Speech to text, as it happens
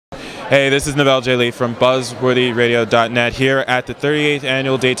Hey, this is Novell J. Lee from BuzzworthyRadio.net here at the 38th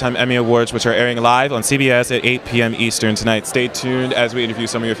Annual Daytime Emmy Awards, which are airing live on CBS at 8 p.m. Eastern tonight. Stay tuned as we interview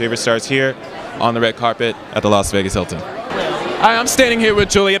some of your favorite stars here on the red carpet at the Las Vegas Hilton. Hi, I'm standing here with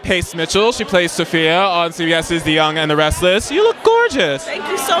Julia Pace-Mitchell. She plays Sofia on CBS's The Young and the Restless. You look gorgeous. Thank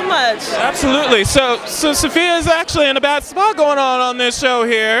you so much. Absolutely. So Sofia is actually in a bad spot going on this show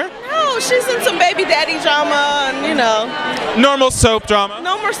here. No, she's in some baby daddy drama and, you know. Normal soap drama.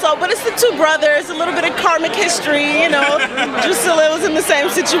 No more soap, but it's the two brothers, a little bit of karmic history, you know. Drusilla was in the same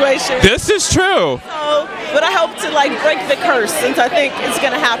situation. This is true. So, but I hope to break the curse, since I think it's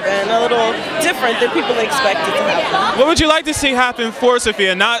going to happen a little different than people expect it to happen. What would you like to see happen for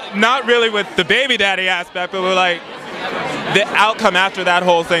Sofia? Not really with the baby daddy aspect, but with the outcome after that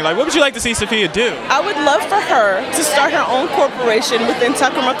whole thing. What would you like to see Sofia do? I would love for her to start her own corporation within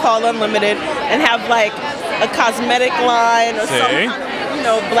Tucker McCall Unlimited and have a cosmetic line or some kind of,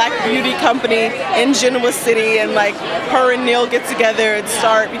 black beauty company in Genoa City, and her and Neil get together and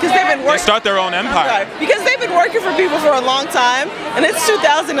start, because they've been working. They start their own empire. Because they've been working for people for a long time, and it's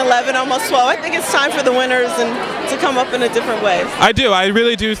 2011, almost 12. I think it's time for the winners to come up in a different way. I do. I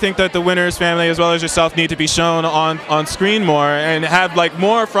really do think that the Winners family, as well as yourself, need to be shown on screen more and have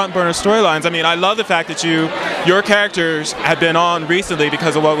more front burner storylines. I mean, I love the fact that your characters have been on recently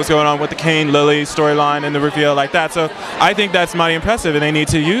because of what was going on with the Kane Lily storyline and the reveal like that. So I think that's mighty impressive, and they need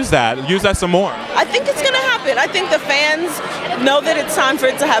to use that some more. I think it's going to happen. I think the fans know that it's time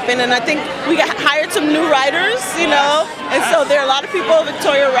for it to happen, and I think we hired some new writers, and so there are a lot of people,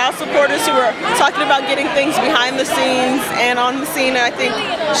 Victoria Rouse supporters, who are talking about getting things behind the scenes and on the scene, and I think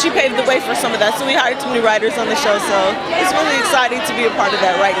she paved the way for some of that. So we hired some new writers on the show, so it's really exciting to be a part of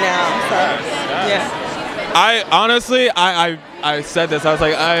that right now. So, yeah. I honestly, I said this, I was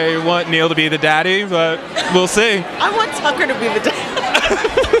like, I want Neil to be the daddy, but we'll see. I want Tucker to be the daddy.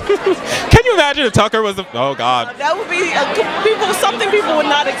 Can you imagine if Tucker was the, oh God. That would be something people would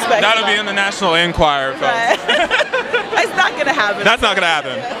not expect. That'll be in the National Enquirer, folks. Right. It's not going to happen. That's not going to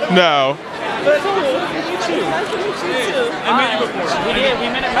happen. No. But nice to meet you too. I met you before. We did. We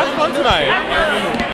met at Have fun tonight.